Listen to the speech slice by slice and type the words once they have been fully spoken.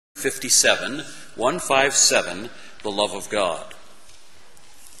157, the love of God.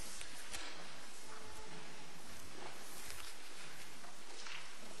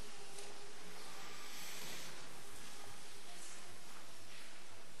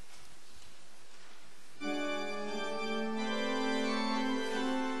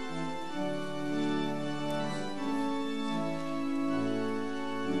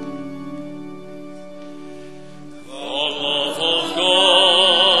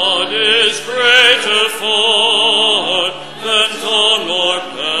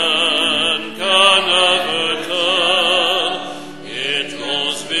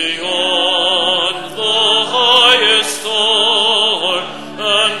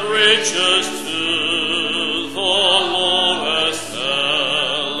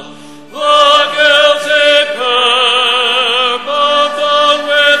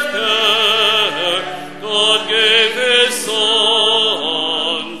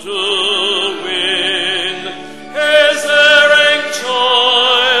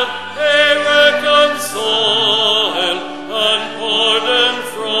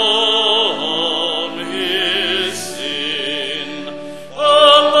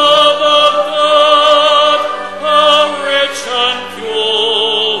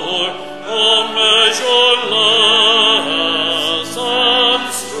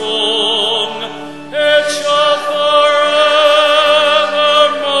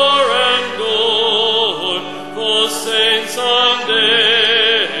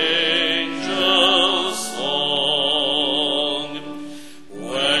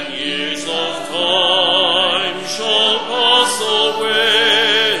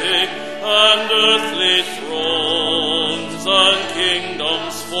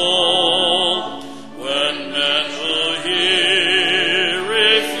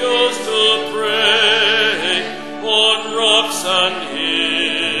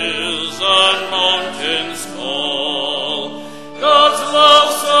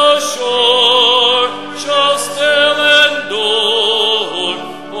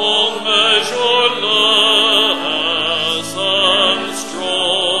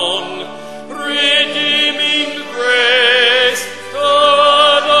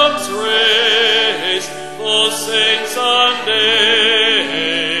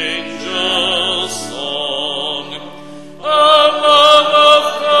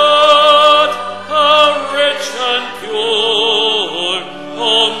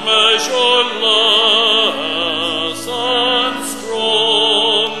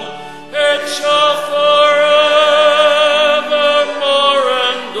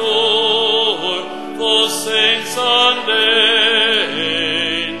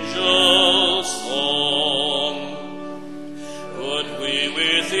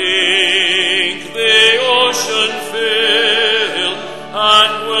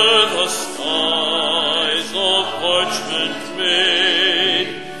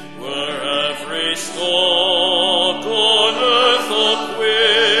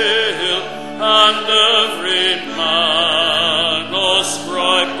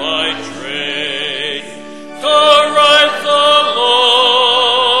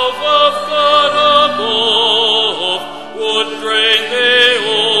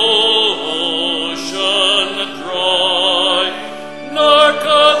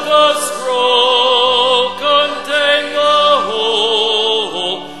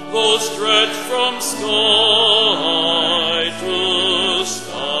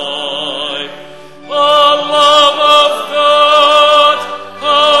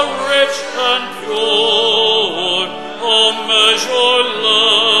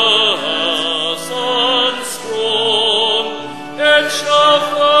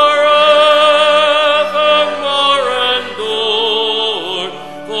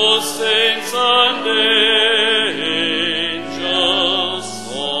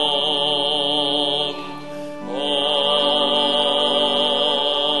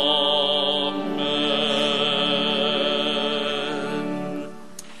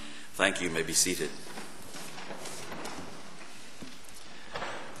 Seated.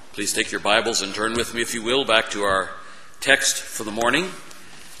 Please take your Bibles and turn with me, if you will, back to our text for the morning,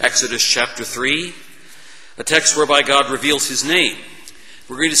 Exodus chapter 3, a text whereby God reveals his name.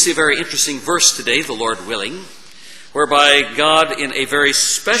 We're going to see a very interesting verse today, the Lord willing, whereby God in a very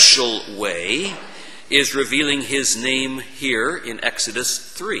special way is revealing his name here in Exodus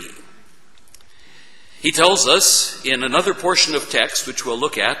 3. He tells us in another portion of text, which we'll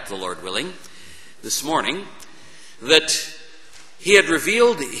look at, the Lord willing, this morning, that he had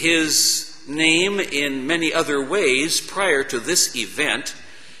revealed his name in many other ways prior to this event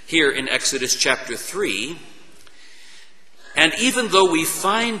here in Exodus chapter 3. And even though we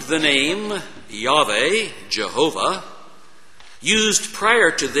find the name Yahweh, Jehovah, used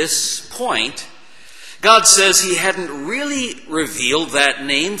prior to this point, God says he hadn't really revealed that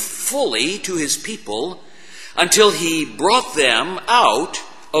name fully to his people until he brought them out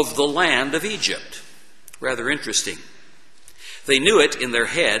of the land of Egypt. Rather interesting. They knew it in their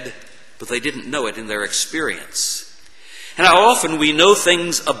head, but they didn't know it in their experience. And how often we know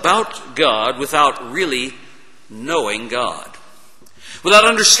things about God without really knowing God, without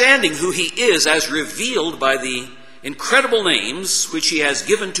understanding who he is as revealed by the incredible names which he has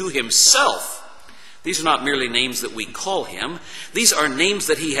given to himself. These are not merely names that we call him. These are names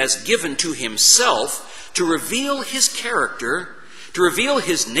that he has given to himself to reveal his character, to reveal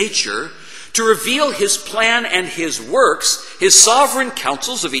his nature, to reveal his plan and his works, his sovereign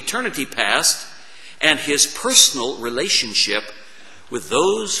counsels of eternity past, and his personal relationship with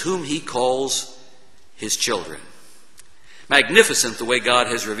those whom he calls his children. Magnificent the way God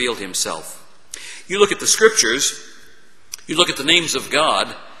has revealed himself. You look at the scriptures, you look at the names of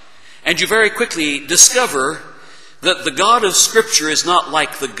God, and you very quickly discover that the God of Scripture is not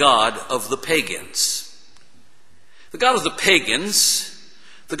like the God of the pagans. The God of the pagans,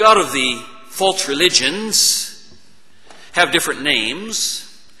 the God of the false religions, have different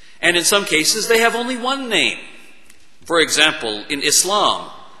names, and in some cases they have only one name. For example, in Islam,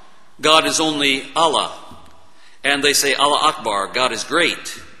 God is only Allah, and they say Allah Akbar, God is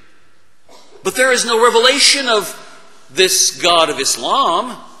great. But there is no revelation of this God of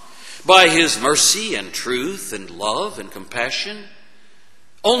Islam by his mercy and truth and love and compassion,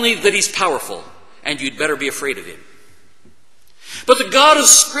 only that he's powerful and you'd better be afraid of him. But the God of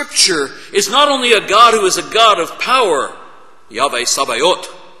Scripture is not only a God who is a God of power, Yahweh Sabaoth,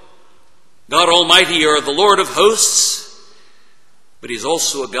 God Almighty or the Lord of hosts, but he's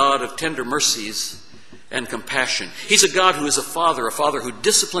also a God of tender mercies and compassion. He's a God who is a father who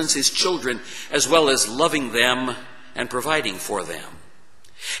disciplines his children as well as loving them and providing for them.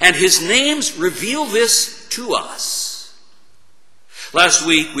 And his names reveal this to us. Last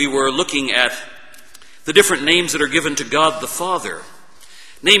week we were looking at the different names that are given to God the Father.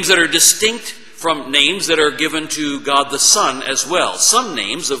 Names that are distinct from names that are given to God the Son as well. Some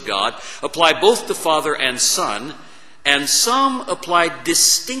names of God apply both to Father and Son, and some apply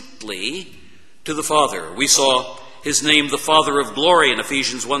distinctly to the Father. We saw his name, the Father of glory, in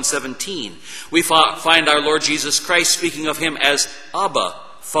Ephesians 1:17. We find our Lord Jesus Christ speaking of him as Abba,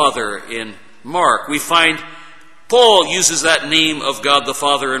 Father, in Mark. We find Paul uses that name of God the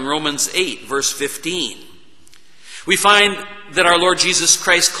Father in Romans 8, verse 15. We find that our Lord Jesus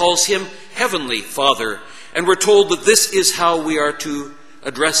Christ calls him Heavenly Father, and we're told that this is how we are to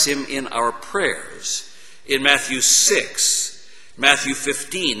address him in our prayers. In Matthew 6, Matthew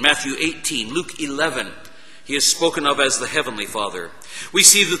 15, Matthew 18, Luke 11, he is spoken of as the Heavenly Father. We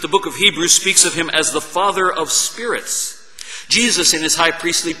see that the book of Hebrews speaks of him as the Father of spirits. Jesus in his high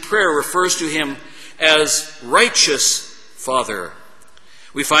priestly prayer refers to him as righteous Father.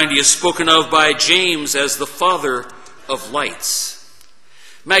 We find he is spoken of by James as the Father of lights.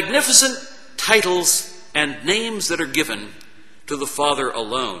 Magnificent titles and names that are given to the Father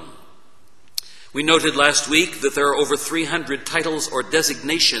alone. We noted last week that there are over 300 titles or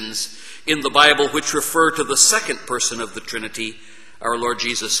designations in the Bible which refer to the second person of the Trinity, our Lord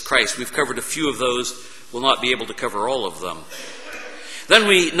Jesus Christ. We've covered a few of those. We'll not be able to cover all of them. Then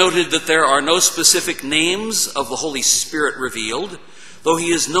we noted that there are no specific names of the Holy Spirit revealed, though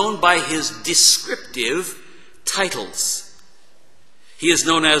he is known by his descriptive titles. He is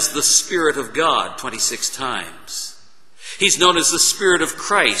known as the Spirit of God 26 times. He's known as the Spirit of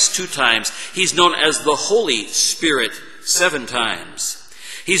Christ 2 times. He's known as the Holy Spirit 7 times.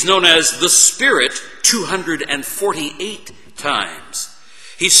 He's known as the Spirit 248 times.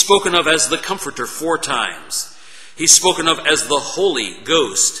 He's spoken of as the Comforter 4 times. He's spoken of as the Holy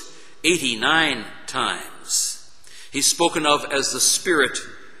Ghost 89 times. He's spoken of as the Spirit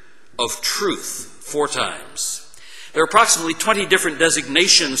of Truth 4 times. There are approximately 20 different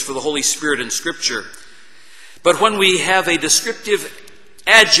designations for the Holy Spirit in Scripture. But when we have a descriptive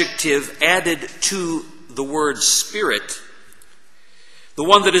adjective added to the word Spirit, the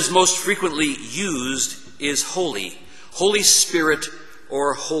one that is most frequently used is holy. Holy Spirit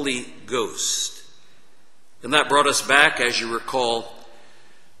or Holy Ghost. And that brought us back, as you recall,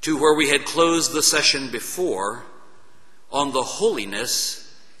 to where we had closed the session before on the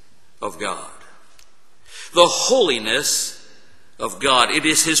holiness of God. The holiness of God. It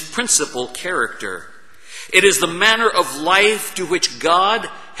is his principal character. It is the manner of life to which God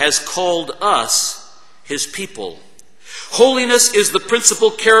has called us, his people. Holiness is the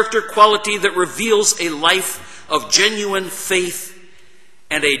principal character quality that reveals a life of genuine faith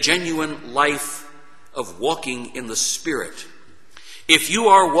and a genuine life of walking in the Spirit. If you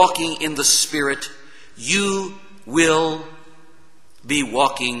are walking in the Spirit, you will be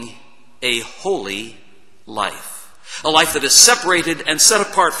walking a holy life. A life that is separated and set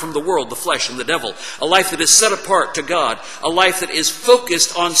apart from the world, the flesh, and the devil. A life that is set apart to God. A life that is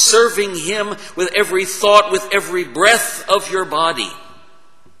focused on serving Him with every thought, with every breath of your body.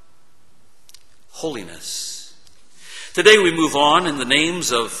 Holiness. Today we move on in the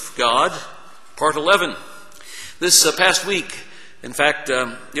names of God, part 11. This past week, in fact,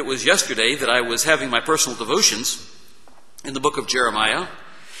 it was yesterday that I was having my personal devotions in the book of Jeremiah,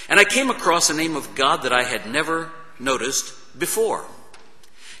 and I came across a name of God that I had never noticed before.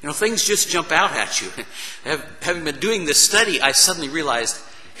 You know, things just jump out at you. Having been doing this study, I suddenly realized,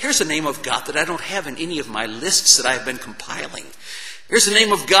 here's a name of God that I don't have in any of my lists that I've been compiling. Here's a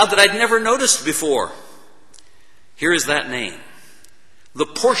name of God that I'd never noticed before. Here is that name. The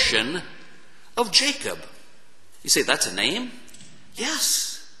portion of Jacob. You say, that's a name?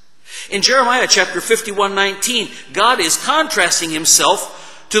 Yes. In Jeremiah chapter 51:19, God is contrasting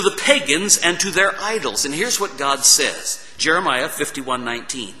Himself to the pagans and to their idols. And here's what God says. Jeremiah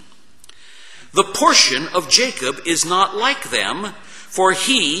 51:19. The portion of Jacob is not like them, for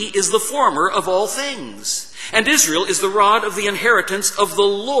he is the former of all things. And Israel is the rod of the inheritance of the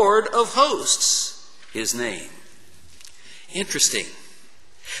Lord of hosts, His name. Interesting.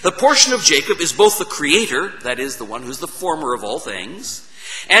 The portion of Jacob is both the creator, that is, the one who's the former of all things,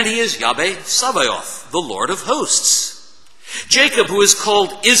 and he is Yahweh Sabaoth, the Lord of hosts. Jacob, who is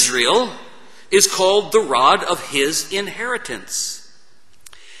called Israel, is called the rod of his inheritance.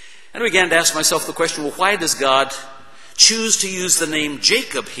 And I began to ask myself the question, well, why does God choose to use the name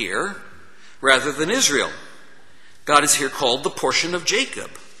Jacob here rather than Israel? God is here called the portion of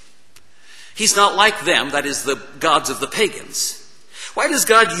Jacob. He's not like them, that is, the gods of the pagans. Why does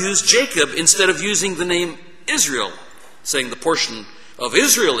God use Jacob instead of using the name Israel, saying the portion of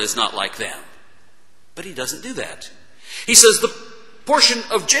Israel is not like them? But He doesn't do that. He says the portion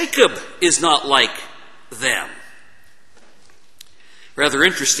of Jacob is not like them. Rather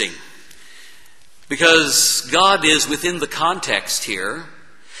interesting, because God is within the context here,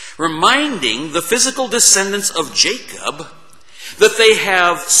 reminding the physical descendants of Jacob that they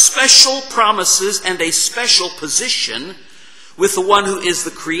have special promises and a special position with the one who is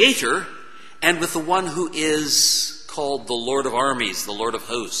the creator and with the one who is called the Lord of armies, the Lord of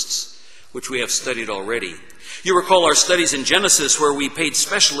hosts, which we have studied already. You recall our studies in Genesis where we paid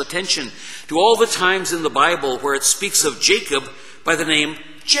special attention to all the times in the Bible where it speaks of Jacob by the name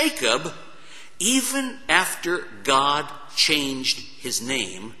Jacob, even after God changed his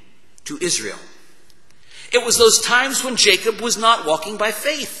name to Israel. It was those times when Jacob was not walking by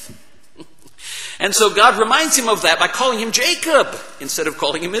faith. And so God reminds him of that by calling him Jacob instead of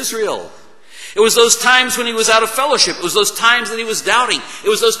calling him Israel. It was those times when he was out of fellowship. It was those times that he was doubting. It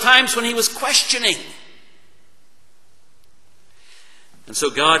was those times when he was questioning. And so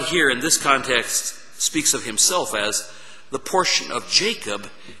God here in this context speaks of himself as the portion of Jacob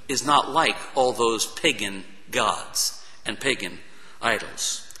is not like all those pagan gods and pagan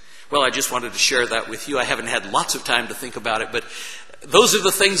idols. Well, I just wanted to share that with you. I haven't had lots of time to think about it, but those are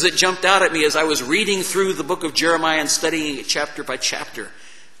the things that jumped out at me as I was reading through the book of Jeremiah and studying it chapter by chapter.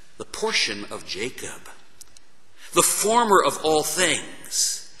 The portion of Jacob, the former of all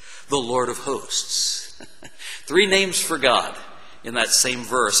things, the Lord of hosts. 3 names for God in that same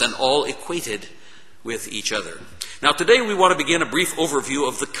verse, and all equated with each other. Now today we want to begin a brief overview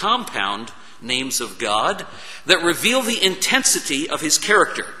of the compound names of God that reveal the intensity of his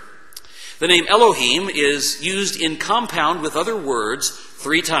character. The name Elohim is used in compound with other words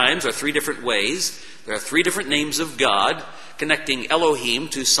 3 times or 3 different ways. There are 3 different names of God connecting Elohim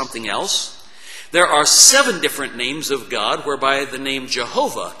to something else. There are 7 different names of God whereby the name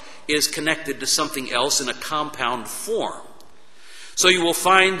Jehovah is connected to something else in a compound form. So you will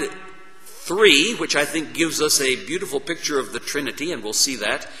find 3, which I think gives us a beautiful picture of the Trinity, and we'll see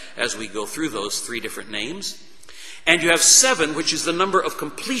that as we go through those 3 different names. And you have 7, which is the number of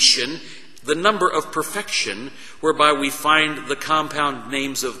completion, the number of perfection, whereby we find the compound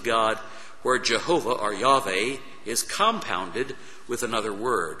names of God, where Jehovah, or Yahweh, is compounded with another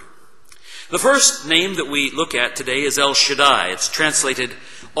word. The first name that we look at today is El Shaddai. It's translated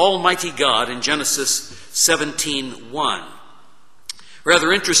Almighty God in Genesis 17:1.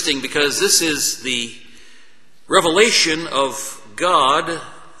 Rather interesting because this is the revelation of God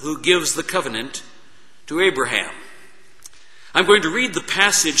who gives the covenant to Abraham. I'm going to read the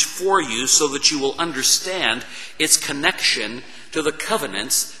passage for you so that you will understand its connection to the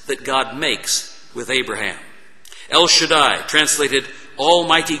covenants that God makes with Abraham. El Shaddai, translated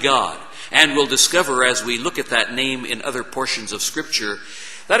Almighty God. And we'll discover as we look at that name in other portions of Scripture,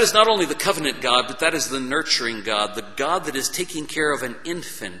 that is not only the covenant God, but that is the nurturing God, the God that is taking care of an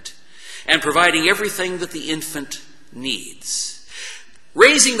infant and providing everything that the infant needs,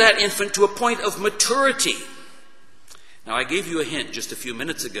 raising that infant to a point of maturity. Now, I gave you a hint just a few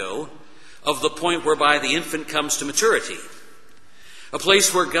minutes ago of the point whereby the infant comes to maturity, a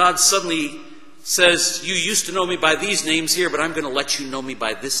place where God suddenly says, you used to know me by these names here, but I'm going to let you know me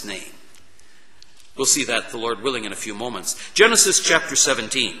by this name. We'll see that, the Lord willing, in a few moments. Genesis chapter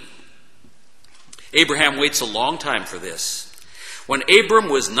 17. Abraham waits a long time for this. When Abram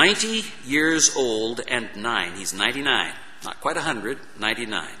was 90 years old and 9, he's 99, not quite 100,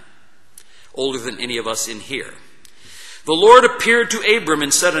 99, older than any of us in here. The Lord appeared to Abram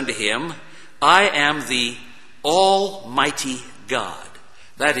and said unto him, I am the Almighty God.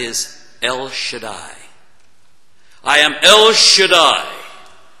 That is El Shaddai. I am El Shaddai.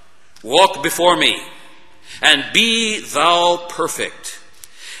 Walk before me, and be thou perfect.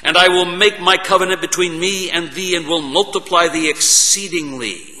 And I will make my covenant between me and thee, and will multiply thee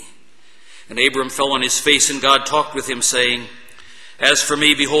exceedingly. And Abram fell on his face, and God talked with him, saying, As for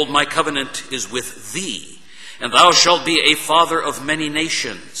me, behold, my covenant is with thee, and thou shalt be a father of many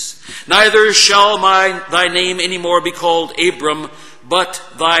nations. Neither shall thy name any more be called Abram, but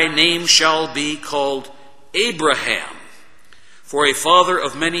thy name shall be called Abraham. For a father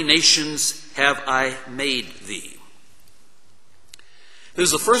of many nations have I made thee. This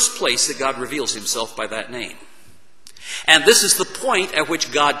is the first place that God reveals himself by that name. And this is the point at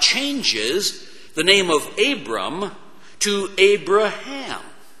which God changes the name of Abram to Abraham.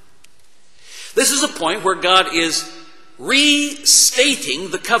 This is a point where God is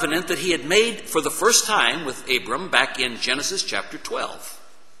restating the covenant that he had made for the first time with Abram back in Genesis chapter 12.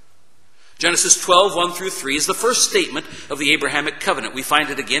 Genesis 12, 1 through 3 is the first statement of the Abrahamic covenant. We find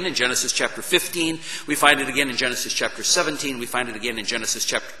it again in Genesis chapter 15. We find it again in Genesis chapter 17. We find it again in Genesis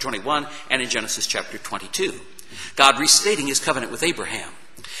chapter 21 and in Genesis chapter 22. God restating his covenant with Abraham.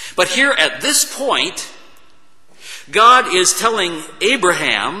 But here at this point, God is telling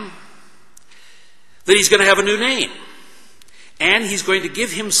Abraham that he's going to have a new name. And he's going to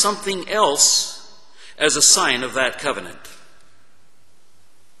give him something else as a sign of that covenant.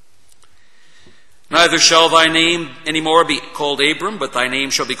 Neither shall thy name any more be called Abram, but thy name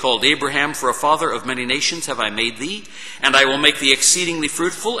shall be called Abraham, for a father of many nations have I made thee. And I will make thee exceedingly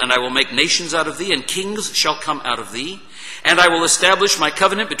fruitful, and I will make nations out of thee, and kings shall come out of thee. And I will establish my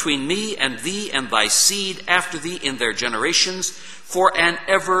covenant between me and thee and thy seed after thee in their generations, for an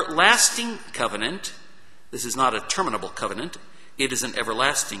everlasting covenant. This is not a terminable covenant. It is an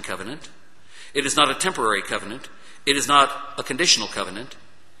everlasting covenant. It is not a temporary covenant. It is not a conditional covenant.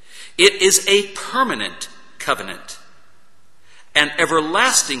 It is a permanent covenant, an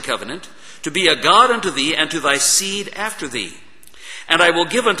everlasting covenant, to be a God unto thee and to thy seed after thee. And I will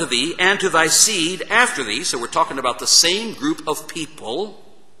give unto thee and to thy seed after thee, so we're talking about the same group of people,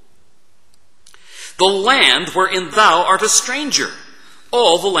 the land wherein thou art a stranger,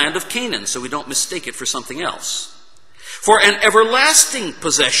 all the land of Canaan, so we don't mistake it for something else. For an everlasting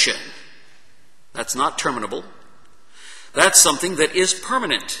possession. That's not terminable. That's something that is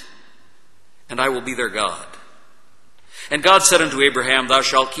permanent. And I will be their God. And God said unto Abraham, Thou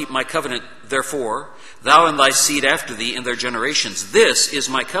shalt keep my covenant, therefore, thou and thy seed after thee in their generations. This is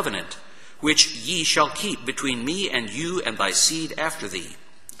my covenant, which ye shall keep between me and you and thy seed after thee.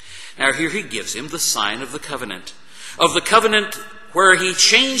 Now here he gives him the sign of the covenant where he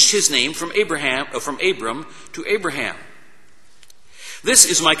changed his name from Abram to Abraham. This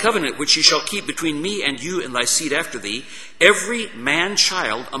is my covenant which ye shall keep between me and you and thy seed after thee. Every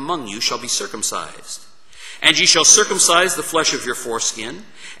man-child among you shall be circumcised. And ye shall circumcise the flesh of your foreskin,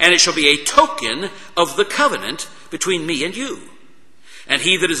 and it shall be a token of the covenant between me and you. And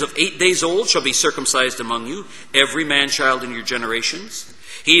he that is of 8 days old shall be circumcised among you, every man-child in your generations.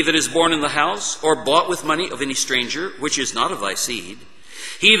 He that is born in the house, or bought with money of any stranger, which is not of thy seed,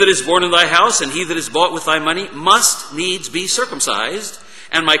 he that is born in thy house, and he that is bought with thy money, must needs be circumcised,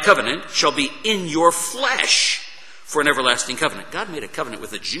 and my covenant shall be in your flesh for an everlasting covenant. God made a covenant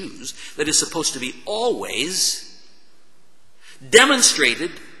with the Jews that is supposed to be always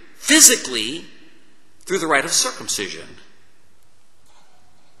demonstrated physically through the rite of circumcision.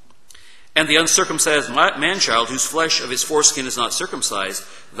 And the uncircumcised man-child, whose flesh of his foreskin is not circumcised,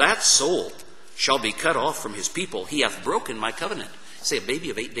 that soul shall be cut off from his people. He hath broken my covenant. Say a baby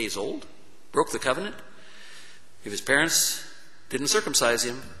of 8 days old broke the covenant. If his parents didn't circumcise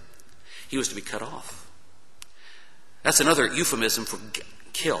him, he was to be cut off. That's another euphemism for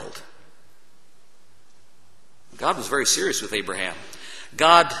killed. God was very serious with Abraham.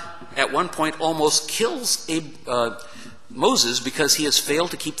 God, at one point, almost kills Moses because he has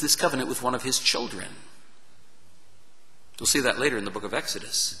failed to keep this covenant with one of his children. We'll see that later in the book of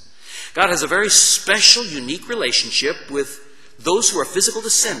Exodus. God has a very special, unique relationship with those who are physical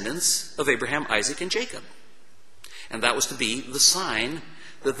descendants of Abraham, Isaac, and Jacob. And that was to be the sign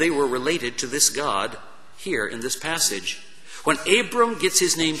that they were related to this God here in this passage. When Abram gets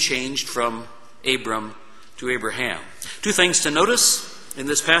his name changed from Abram to Abraham. Two things to notice in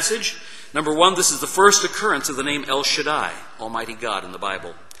this passage. Number one, this is the first occurrence of the name El Shaddai, Almighty God, in the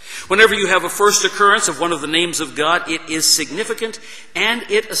Bible. Whenever you have a first occurrence of one of the names of God, it is significant and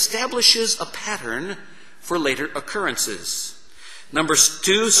it establishes a pattern for later occurrences. Number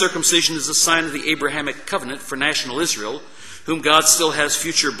two, circumcision is a sign of the Abrahamic covenant for national Israel, whom God still has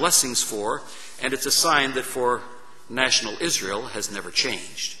future blessings for, and it's a sign that for national Israel has never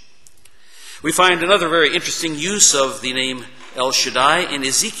changed. We find another very interesting use of the name El Shaddai in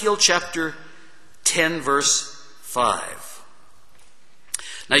Ezekiel chapter 10, verse 5.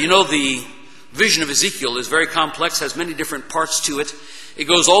 Now, you know, the vision of Ezekiel is very complex, has many different parts to it. It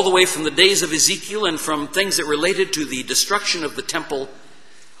goes all the way from the days of Ezekiel and from things that related to the destruction of the temple,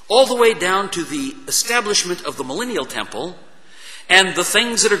 all the way down to the establishment of the millennial temple, and the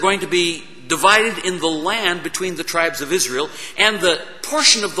things that are going to be divided in the land between the tribes of Israel, and the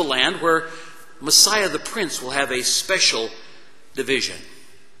portion of the land where Messiah the Prince will have a special division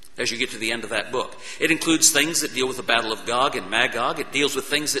as you get to the end of that book. It includes things that deal with the battle of Gog and Magog. It deals with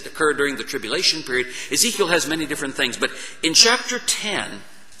things that occur during the tribulation period. Ezekiel has many different things. But in chapter 10,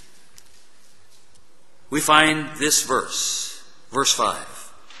 we find this verse, verse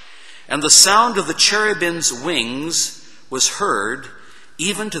 5. And the sound of the cherubim's wings was heard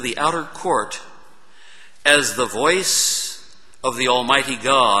even to the outer court as the voice of the Almighty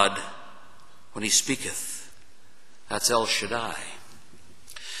God when he speaketh. That's El Shaddai.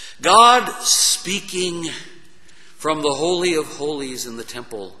 God speaking from the Holy of Holies in the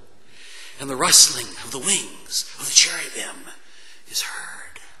temple, and the rustling of the wings of the cherubim is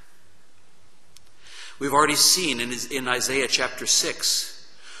heard. We've already seen in Isaiah chapter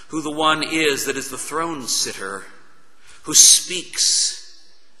 6 who the one is that is the throne sitter, who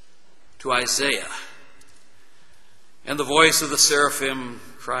speaks to Isaiah. And the voice of the seraphim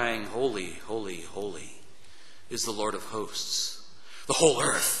crying, Holy, holy, holy is the Lord of hosts. The whole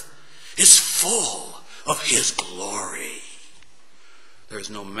earth is full of his glory. There is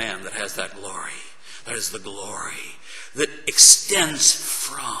no man that has that glory. That is the glory that extends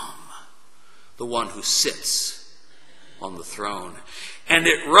from the one who sits on the throne. And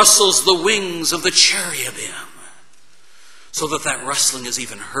it rustles the wings of the cherubim, so that that rustling is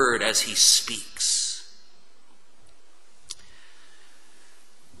even heard as he speaks.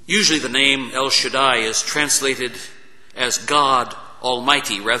 Usually the name El Shaddai is translated as God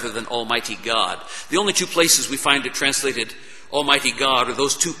Almighty rather than Almighty God. The only two places we find it translated Almighty God are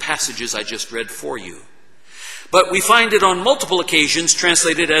those two passages I just read for you. But we find it on multiple occasions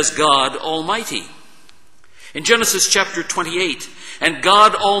translated as God Almighty. In Genesis chapter 28, and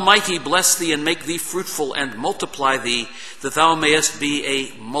God Almighty bless thee and make thee fruitful and multiply thee, that thou mayest be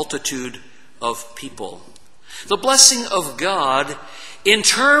a multitude of people. The blessing of God in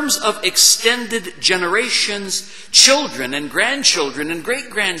terms of extended generations, children and grandchildren and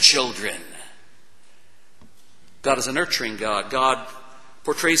great-grandchildren. God is a nurturing God. God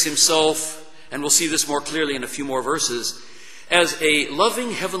portrays himself, and we'll see this more clearly in a few more verses, as a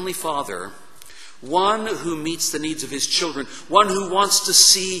loving heavenly Father, one who meets the needs of his children, one who wants to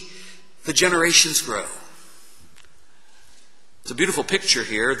see the generations grow. It's a beautiful picture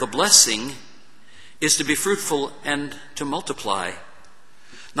here. The blessing is to be fruitful and to multiply.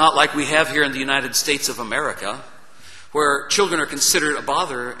 Not like we have here in the United States of America, where children are considered a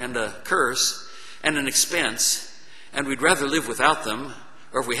bother and a curse and an expense, and we'd rather live without them,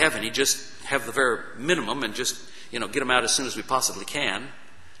 or if we have any, just have the very minimum and just, get them out as soon as we possibly can.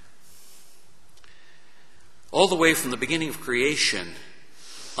 All the way from the beginning of creation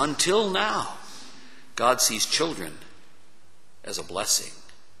until now, God sees children as a blessing.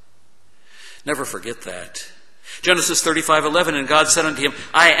 Never forget that. Genesis 35:11, and God said unto him,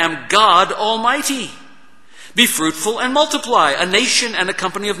 I am God Almighty. Be fruitful and multiply. A nation and a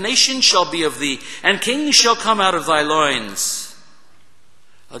company of nations shall be of thee, and kings shall come out of thy loins.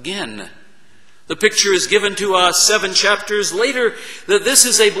 Again, the picture is given to us 7 chapters later that this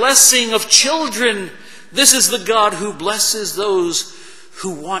is a blessing of children. This is the God who blesses those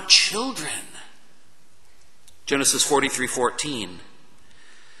who want children. Genesis 43:14.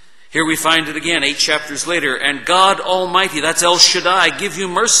 Here we find it again 8 chapters later. And God Almighty, that's El Shaddai, give you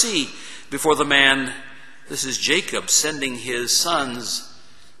mercy before the man This is Jacob sending his sons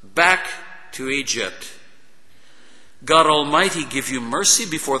back to Egypt. God Almighty give you mercy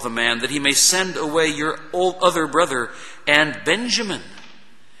before the man, that he may send away your other brother and Benjamin.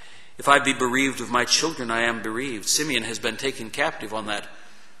 If I be bereaved of my children, I am bereaved. Simeon has been taken captive on that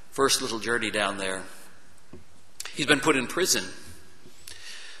first little journey down there. He's been put in prison.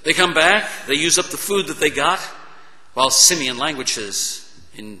 They come back, they use up the food that they got, while Simeon languishes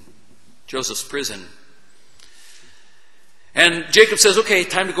in Joseph's prison. And Jacob says, okay,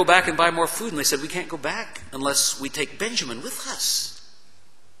 time to go back and buy more food. And they said, we can't go back unless we take Benjamin with us.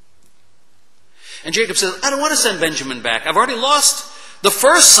 And Jacob says, I don't want to send Benjamin back. I've already lost the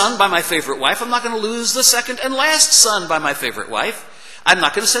first son by my favorite wife. I'm not going to lose the second and last son by my favorite wife. I'm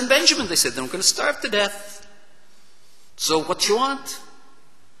not going to send Benjamin. They said, then we're going to starve to death. So what you want?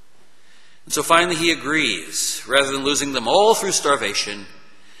 And so finally he agrees. Rather than losing them all through starvation,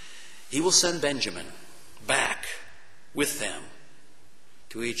 he will send Benjamin back with them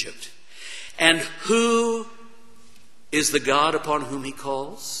to Egypt. And who is the God upon whom he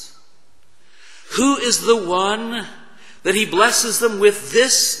calls? Who is the one that he blesses them with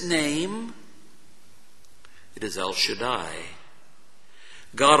this name? It is El Shaddai.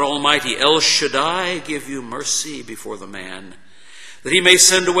 God Almighty, El Shaddai, give you mercy before the man, that he may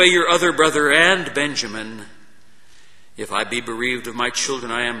send away your other brother and Benjamin. If I be bereaved of my children,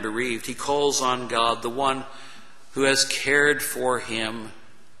 I am bereaved. He calls on God, the one who has cared for him,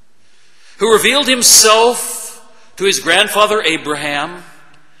 who revealed himself to his grandfather Abraham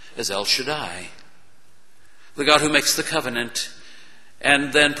as El Shaddai, the God who makes the covenant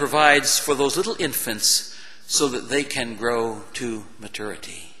and then provides for those little infants so that they can grow to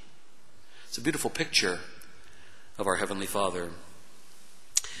maturity. It's a beautiful picture of our Heavenly Father.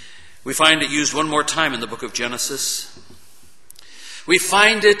 We find it used one more time in the book of Genesis. We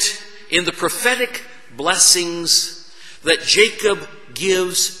find it in the prophetic blessings that Jacob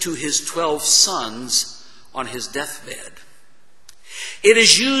gives to his 12 sons on his deathbed. It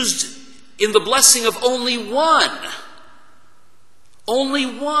is used in the blessing of only one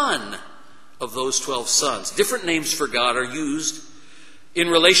of those 12 sons. Different names for God are used in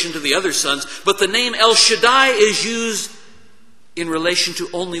relation to the other sons, but the name El Shaddai is used in relation to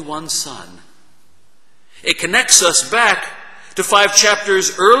only one son. It connects us back to 5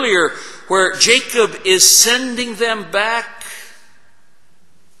 chapters earlier, where Jacob is sending them back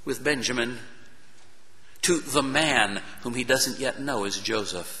with Benjamin to the man whom he doesn't yet know as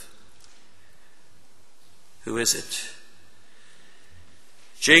Joseph. Who is it?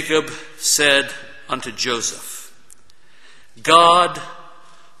 Jacob said unto Joseph, God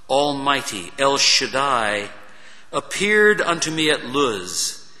Almighty, El Shaddai, appeared unto me at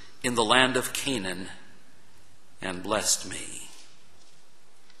Luz in the land of Canaan and blessed me.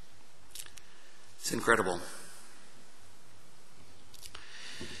 It's incredible.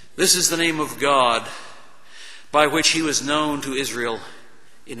 This is the name of God by which he was known to Israel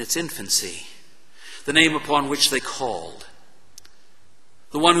in its infancy, the name upon which they called,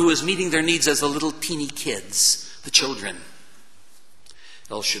 the one who was meeting their needs as the little teeny kids, the children,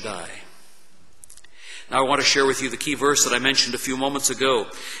 El Shaddai. Now I want to share with you the key verse that I mentioned a few moments ago.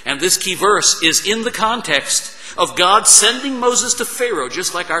 And this key verse is in the context of God sending Moses to Pharaoh,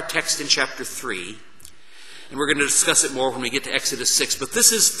 just like our text in chapter 3. And we're going to discuss it more when we get to Exodus 6. But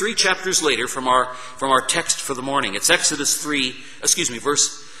this is 3 chapters later from our text for the morning. It's verse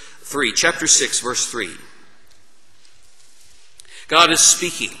 3, chapter 6, verse 3. God is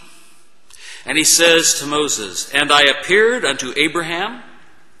speaking. And he says to Moses, And I appeared unto Abraham,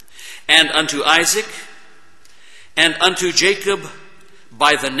 and unto Isaac, and unto Jacob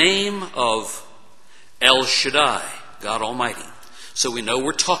by the name of El Shaddai, God Almighty. So we know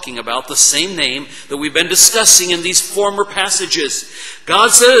we're talking about the same name that we've been discussing in these former passages.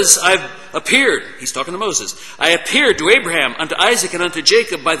 God says, I've appeared, he's talking to Moses, I appeared to Abraham, unto Isaac, and unto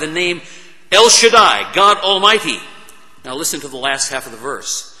Jacob by the name El Shaddai, God Almighty. Now listen to the last half of the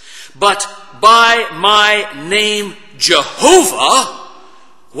verse. But by my name Jehovah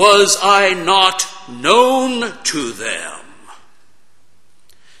was I not known to them.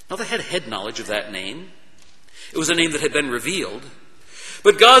 Now they had head knowledge of that name. It was a name that had been revealed.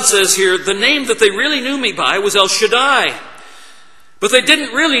 But God says here, the name that they really knew me by was El Shaddai. But they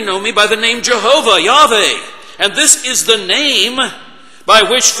didn't really know me by the name Jehovah, Yahweh. And this is the name by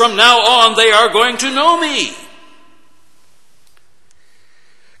which from now on they are going to know me.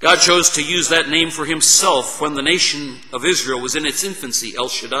 God chose to use that name for himself when the nation of Israel was in its infancy, El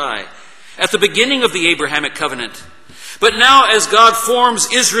Shaddai, at the beginning of the Abrahamic covenant. But now as God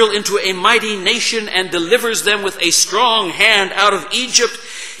forms Israel into a mighty nation and delivers them with a strong hand out of Egypt,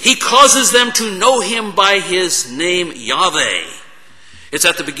 He causes them to know him by his name Yahweh. It's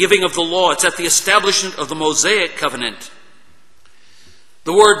at the giving of the law. It's at the establishment of the Mosaic covenant.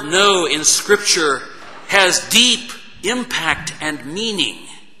 The word know in Scripture has deep impact and meaning.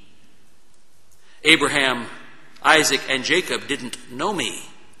 Abraham, Isaac, and Jacob didn't know me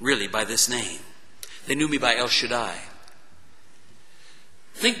really by this name. They knew me by El Shaddai.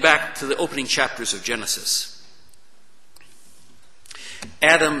 Think back to the opening chapters of Genesis.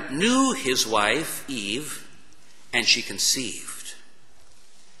 Adam knew his wife, Eve, and she conceived.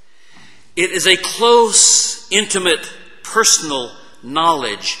 It is a close, intimate, personal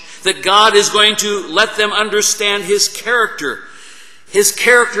knowledge that God is going to let them understand his character. His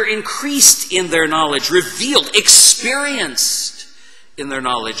character increased in their knowledge, revealed, experienced in their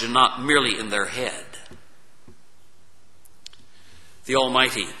knowledge, and not merely in their head. The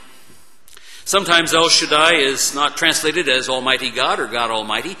Almighty. Sometimes El Shaddai is not translated as Almighty God or God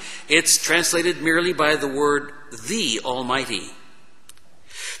Almighty. It's translated merely by the word the Almighty.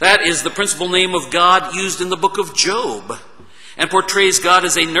 That is the principal name of God used in the book of Job, and portrays God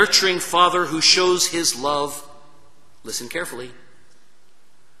as a nurturing father who shows his love. Listen carefully.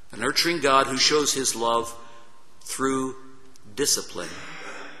 A nurturing God who shows his love through discipline.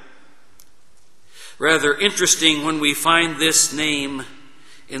 Rather interesting when we find this name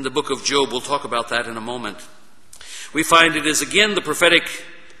in the book of Job. We'll talk about that in a moment. We find it is again the prophetic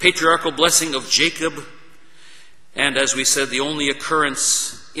patriarchal blessing of Jacob, and as we said, the only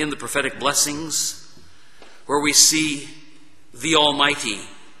occurrence in the prophetic blessings where we see the Almighty,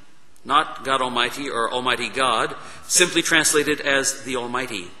 not God Almighty or Almighty God, simply translated as the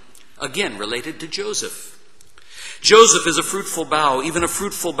Almighty. Again, related to Joseph. Joseph is a fruitful bough, even a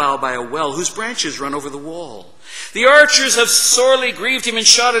fruitful bough by a well, whose branches run over the wall. The archers have sorely grieved him and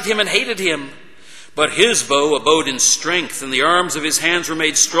shot at him and hated him. But his bow abode in strength, and the arms of his hands were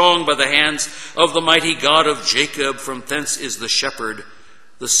made strong by the hands of the mighty God of Jacob. From thence is the shepherd,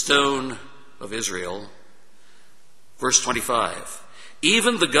 the stone of Israel. Verse 25,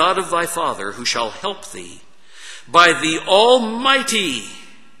 even the God of thy father, who shall help thee, by the Almighty,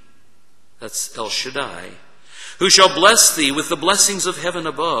 that's El Shaddai, who shall bless thee with the blessings of heaven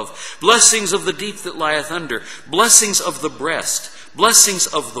above, blessings of the deep that lieth under, blessings of the breast, blessings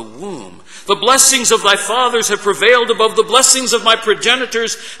of the womb. The blessings of thy fathers have prevailed above the blessings of my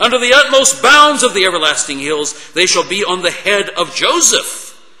progenitors under the utmost bounds of the everlasting hills. They shall be on the head of Joseph,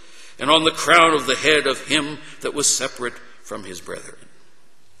 and on the crown of the head of him that was separate from his brethren.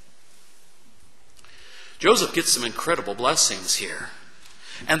 Joseph gets some incredible blessings here.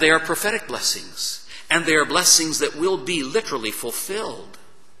 And they are prophetic blessings. And they are blessings that will be literally fulfilled.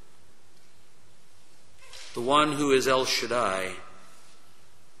 The one who is El Shaddai,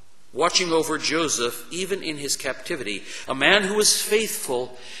 watching over Joseph even in his captivity, a man who was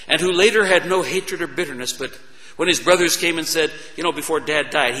faithful and who later had no hatred or bitterness, but when his brothers came and said, before Dad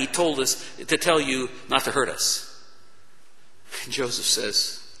died, he told us to tell you not to hurt us. And Joseph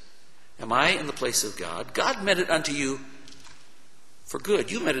says, am I in the place of God? God meant it unto you for good.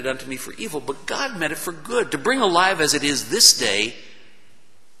 You meant it unto me for evil, but God meant it for good, to bring alive as it is this day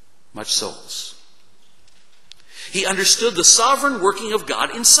much souls. He understood the sovereign working of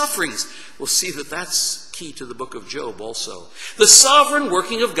God in sufferings. We'll see that that's key to the book of Job also. The sovereign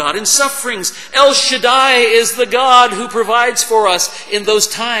working of God in sufferings. El Shaddai is the God who provides for us in those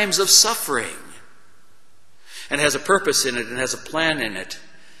times of suffering, and has a purpose in it, and has a plan in it,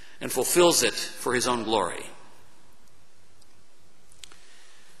 and fulfills it for his own glory.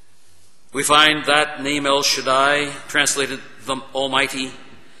 We find that name El Shaddai, translated the Almighty,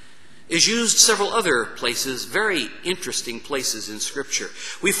 is used several other places, very interesting places in Scripture.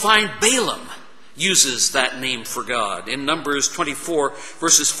 We find Balaam uses that name for God in Numbers 24,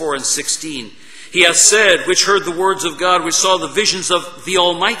 verses 4 and 16. He hath said, which heard the words of God, which saw the visions of the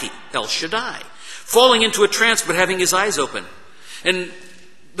Almighty, El Shaddai, falling into a trance but having his eyes open. And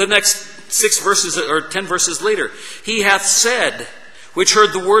the next 6 verses or 10 verses later, he hath said, which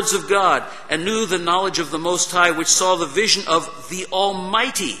heard the words of God and knew the knowledge of the Most High, which saw the vision of the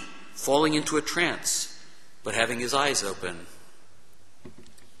Almighty, falling into a trance, but having his eyes open.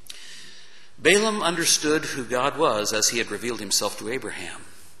 Balaam understood who God was as he had revealed himself to Abraham.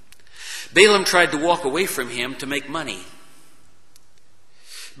 Balaam tried to walk away from him to make money.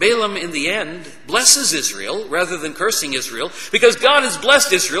 Balaam, in the end, blesses Israel rather than cursing Israel, because God has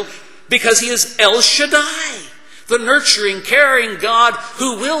blessed Israel because he is El Shaddai, the nurturing, caring God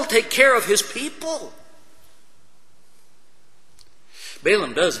who will take care of his people.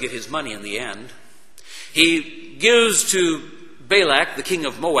 Balaam does get his money in the end. He gives to Balak, the king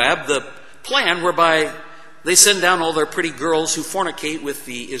of Moab, the plan whereby they send down all their pretty girls who fornicate with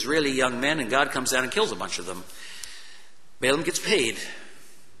the Israeli young men, and God comes down and kills a bunch of them. Balaam gets paid.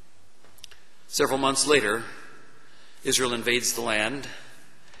 Several months later, Israel invades the land,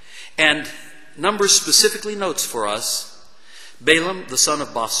 and Numbers specifically notes for us, Balaam, the son of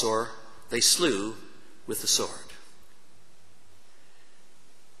Bosor, they slew with the sword.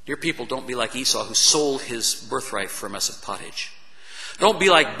 Dear people, don't be like Esau, who sold his birthright for a mess of pottage. Don't be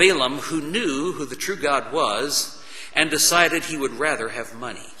like Balaam, who knew who the true God was and decided he would rather have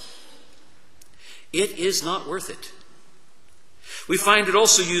money. It is not worth it. We find it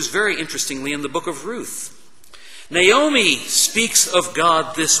also used very interestingly in the book of Ruth. Naomi speaks of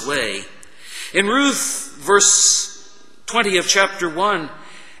God this way. In Ruth, verse 20 of chapter 1,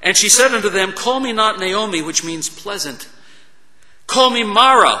 and she said unto them, call me not Naomi, which means pleasant. Call me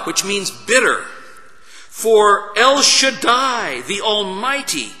Mara, which means bitter. For El Shaddai, the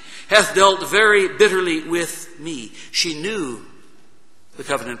Almighty, hath dealt very bitterly with me. She knew the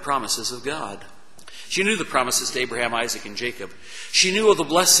covenant promises of God. She knew the promises to Abraham, Isaac, and Jacob. She knew of the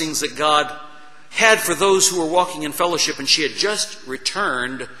blessings that God had for those who were walking in fellowship, and she had just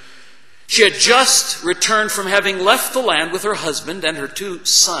returned. She had just returned from having left the land with her husband and her 2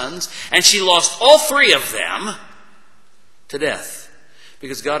 sons, and she lost all 3 of them to death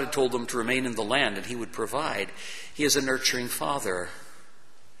because God had told them to remain in the land and he would provide. He is a nurturing father.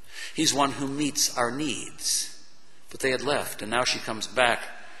 He's one who meets our needs. But they had left, and now she comes back,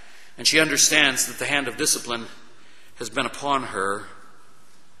 and she understands that the hand of discipline has been upon her.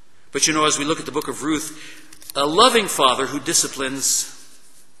 But you know, as we look at the book of Ruth, a loving father who disciplines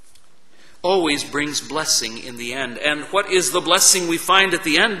always brings blessing in the end. And what is the blessing we find at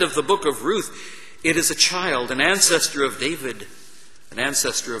the end of the book of Ruth? It is a child, an ancestor of David, an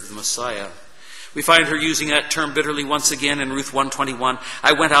ancestor of the Messiah. We find her using that term bitterly once again in Ruth 1:21.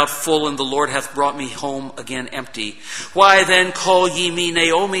 I went out full, and the Lord hath brought me home again empty. Why then call ye me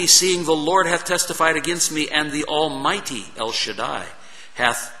Naomi, seeing the Lord hath testified against me, and the Almighty El Shaddai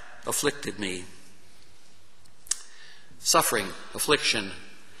hath afflicted me? Suffering, affliction.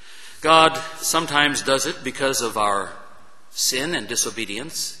 God sometimes does it because of our sin and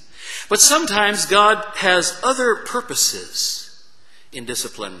disobedience. But sometimes God has other purposes in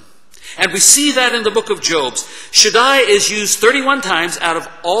discipline. And we see that in the book of Job. Shaddai is used 31 times out of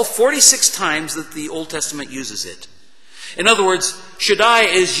all 46 times that the Old Testament uses it. In other words, Shaddai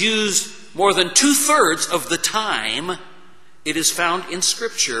is used more than 2/3 of the time it is found in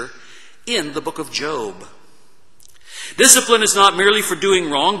Scripture in the book of Job. Discipline is not merely for doing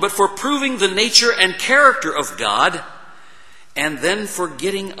wrong, but for proving the nature and character of God, and then for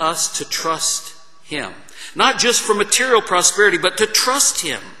getting us to trust him. Not just for material prosperity, but to trust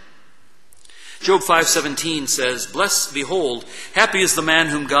him. Job 5:17 says, behold, happy is the man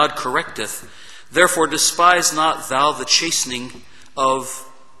whom God correcteth. Therefore despise not thou the chastening of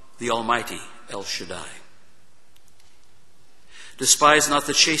the Almighty El Shaddai. Despise not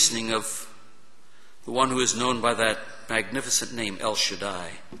the chastening of the one who is known by that magnificent name, El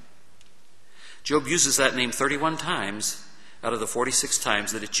Shaddai. Job uses that name 31 times out of the 46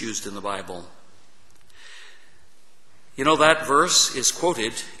 times that it's used in the Bible. You know, that verse is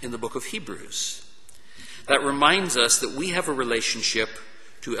quoted in the book of Hebrews. That reminds us that we have a relationship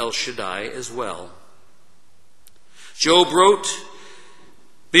to El Shaddai as well. Job wrote,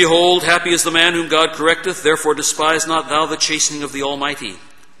 behold, happy is the man whom God correcteth, therefore despise not thou the chastening of the Almighty.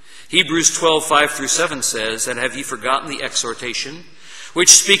 Hebrews 12:5-7 says, and have ye forgotten the exhortation, which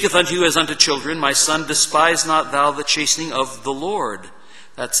speaketh unto you as unto children, my son, despise not thou the chastening of the Lord.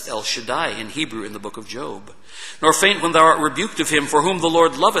 That's El Shaddai in Hebrew in the book of Job. Nor faint when thou art rebuked of him, for whom the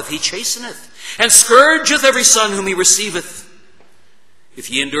Lord loveth, he chasteneth, and scourgeth every son whom he receiveth. If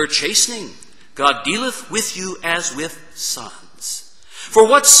ye endure chastening, God dealeth with you as with sons. For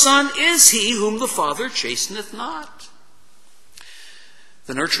what son is he whom the Father chasteneth not?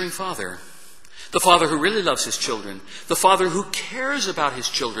 The nurturing father, the father who really loves his children, the father who cares about his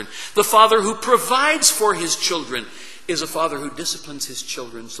children, the father who provides for his children, is a father who disciplines his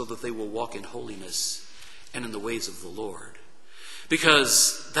children so that they will walk in holiness and in the ways of the Lord.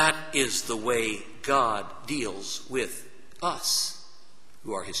 Because that is the way God deals with us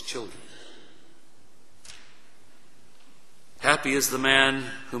who are his children. Happy is the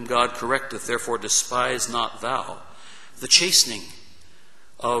man whom God correcteth, therefore despise not thou the chastening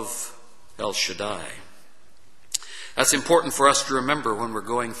of El Shaddai. That's important for us to remember when we're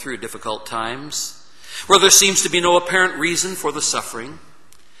going through difficult times, where there seems to be no apparent reason for the suffering.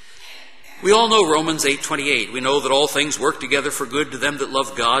 We all know Romans 8:28. We know that all things work together for good to them that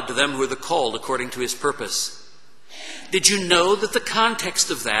love God, to them who are the called according to his purpose. Did you know that the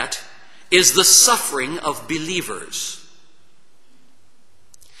context of that is the suffering of believers.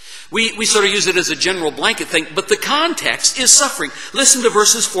 We sort of use it as a general blanket thing, but the context is suffering. Listen to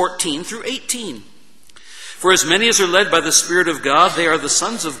verses 14 through 18. For as many as are led by the Spirit of God, they are the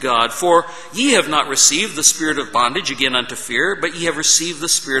sons of God. For ye have not received the spirit of bondage again unto fear, but ye have received the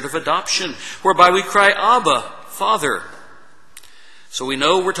spirit of adoption, whereby we cry, Abba, Father. So we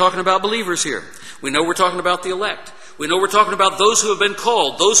know we're talking about believers here. We know we're talking about the elect. We know we're talking about those who have been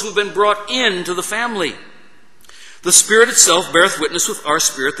called, those who have been brought into the family. The Spirit itself beareth witness with our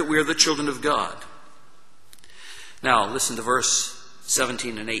spirit that we are the children of God. Now, listen to verse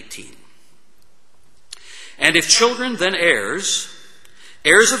 17 and 18. And if children, then heirs,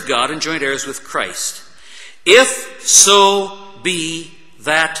 heirs of God and joint heirs with Christ, if so be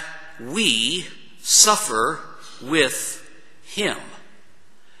that we suffer with him,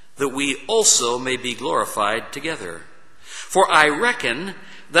 that we also may be glorified together. For I reckon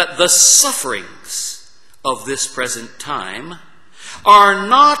that the sufferings of this present time are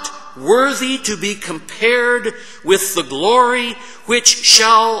not worthy to be compared with the glory which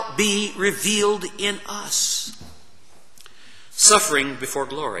shall be revealed in us. Suffering before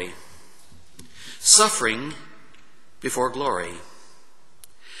glory. Suffering before glory.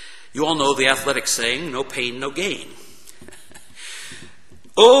 You all know the athletic saying, no pain, no gain.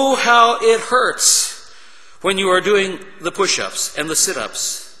 Oh, how it hurts when you are doing the push-ups and the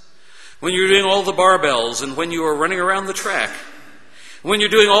sit-ups, when you're doing all the barbells, and when you are running around the track, when you're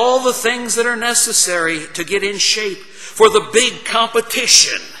doing all the things that are necessary to get in shape for the big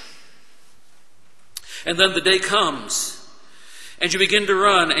competition. And then the day comes, and you begin to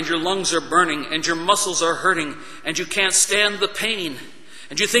run, and your lungs are burning, and your muscles are hurting, and you can't stand the pain,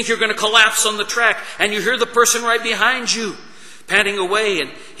 and you think you're going to collapse on the track, and you hear the person right behind you panting away,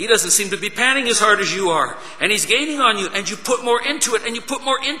 and he doesn't seem to be panting as hard as you are, and he's gaining on you, and you put more into it, and you put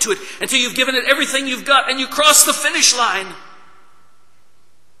more into it, until you've given it everything you've got, and you cross the finish line.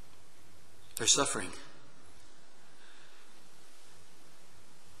 They're suffering.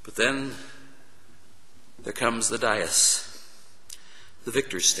 But then there comes the dais, the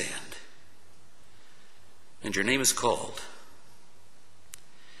victor's stand, and your name is called,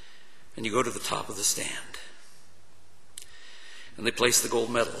 and you go to the top of the stand. And they place the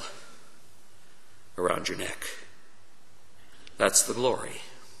gold medal around your neck. That's the glory.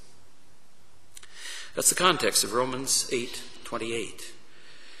 That's the context of Romans 8:28.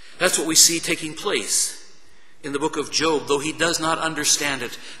 That's what we see taking place in the book of Job, though he does not understand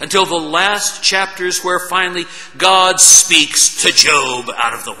it until the last chapters where finally God speaks to Job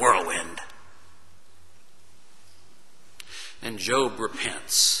out of the whirlwind. And Job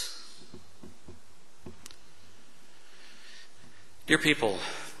repents. Dear people,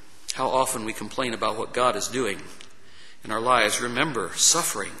 how often we complain about what God is doing in our lives. Remember,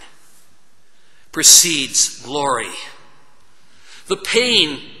 suffering precedes glory. The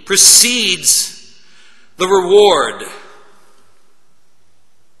pain precedes the reward.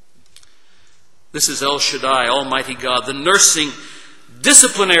 This is El Shaddai, Almighty God, the nursing,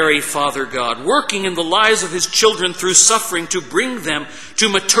 disciplinary Father God, working in the lives of his children through suffering to bring them to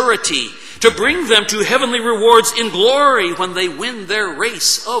maturity, to bring them to heavenly rewards in glory when they win their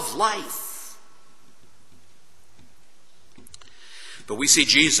race of life. But we see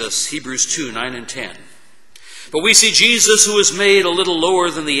Jesus, Hebrews 2:9 and 10. But we see Jesus, who is made a little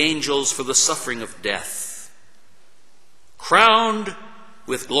lower than the angels for the suffering of death, crowned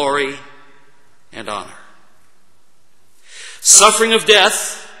with glory and honor. Suffering of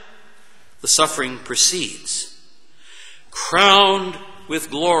death, the suffering precedes. Crowned with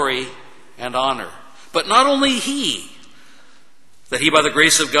glory and honor. But not only he, that he by the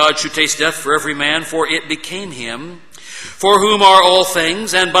grace of God should taste death for every man, for it became him, for whom are all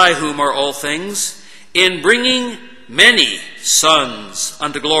things, and by whom are all things, in bringing many sons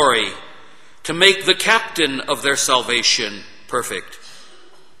unto glory, to make the captain of their salvation perfect.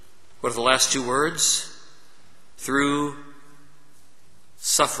 What are the last two words? Through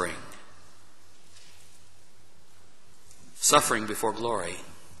suffering. Suffering before glory.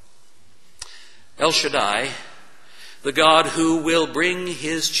 El Shaddai, the God who will bring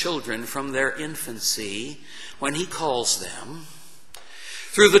his children from their infancy when he calls them,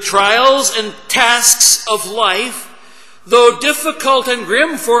 through the trials and tasks of life, though difficult and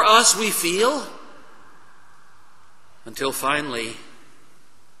grim for us, we feel, until finally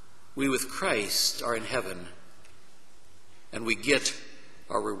we with Christ are in heaven and we get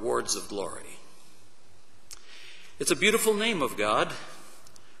our rewards of glory. It's a beautiful name of God,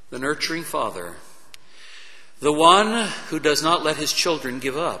 the nurturing Father, the one who does not let his children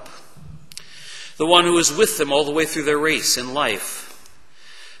give up, the one who is with them all the way through their race in life,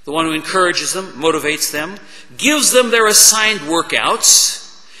 the the one who encourages them, motivates them, gives them their assigned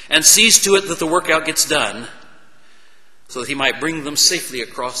workouts, and sees to it that the workout gets done so that he might bring them safely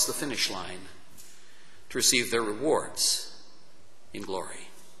across the finish line to receive their rewards in glory.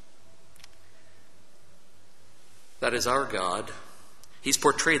 That is our God. He's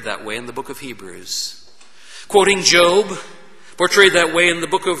portrayed that way in the book of Hebrews. Quoting Job, portrayed that way in the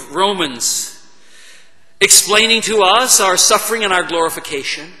book of Romans, explaining to us our suffering and our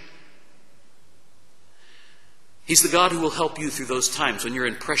glorification. He's the God who will help you through those times when you're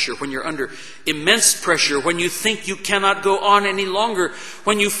in pressure, when you're under immense pressure, when you think you cannot go on any longer,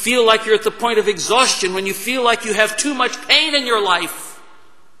 when you feel like you're at the point of exhaustion, when you feel like you have too much pain in your life.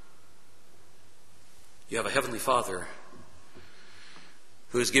 You have a Heavenly Father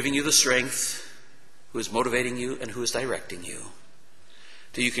who is giving you the strength, who is motivating you, and who is directing you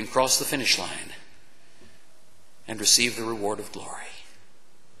till you can cross the finish line and receive the reward of glory.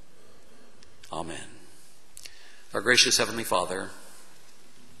 Amen. Our gracious Heavenly Father,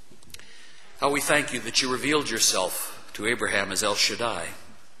 how we thank you that you revealed yourself to Abraham as El Shaddai.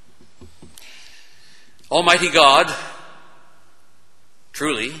 Almighty God,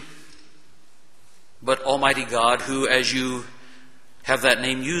 truly, but Almighty God who, as you have that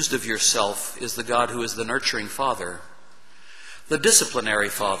name used of yourself, is the God who is the nurturing Father, the disciplinary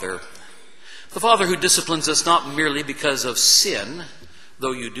Father, the Father who disciplines us not merely because of sin,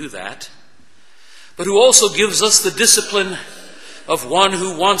 though you do that, but who also gives us the discipline of one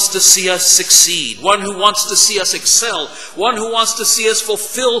who wants to see us succeed, one who wants to see us excel, one who wants to see us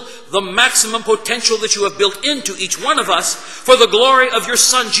fulfill the maximum potential that you have built into each one of us for the glory of your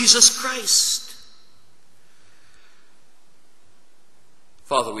Son, Jesus Christ.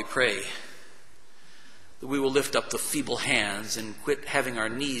 Father, we pray that we will lift up the feeble hands and quit having our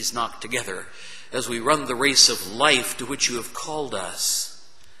knees knocked together as we run the race of life to which you have called us.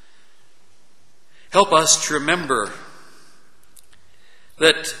 Help us to remember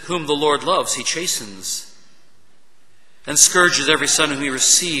that whom the Lord loves, he chastens, and scourges every son whom he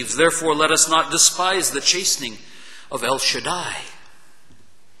receives. Therefore, let us not despise the chastening of El Shaddai,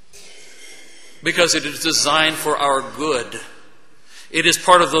 because it is designed for our good. It is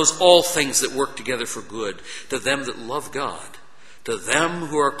part of those all things that work together for good, to them that love God, to them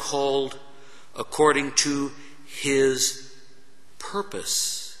who are called according to his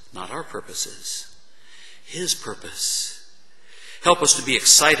purpose, not our purposes. His purpose. Help us to be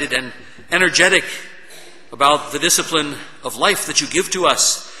excited and energetic about the discipline of life that you give to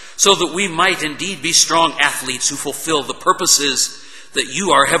us, so that we might indeed be strong athletes who fulfill the purposes that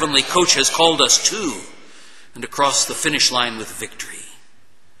you, our heavenly coach, has called us to, and to cross the finish line with victory.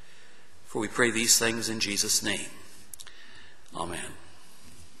 For we pray these things in Jesus' name. Amen.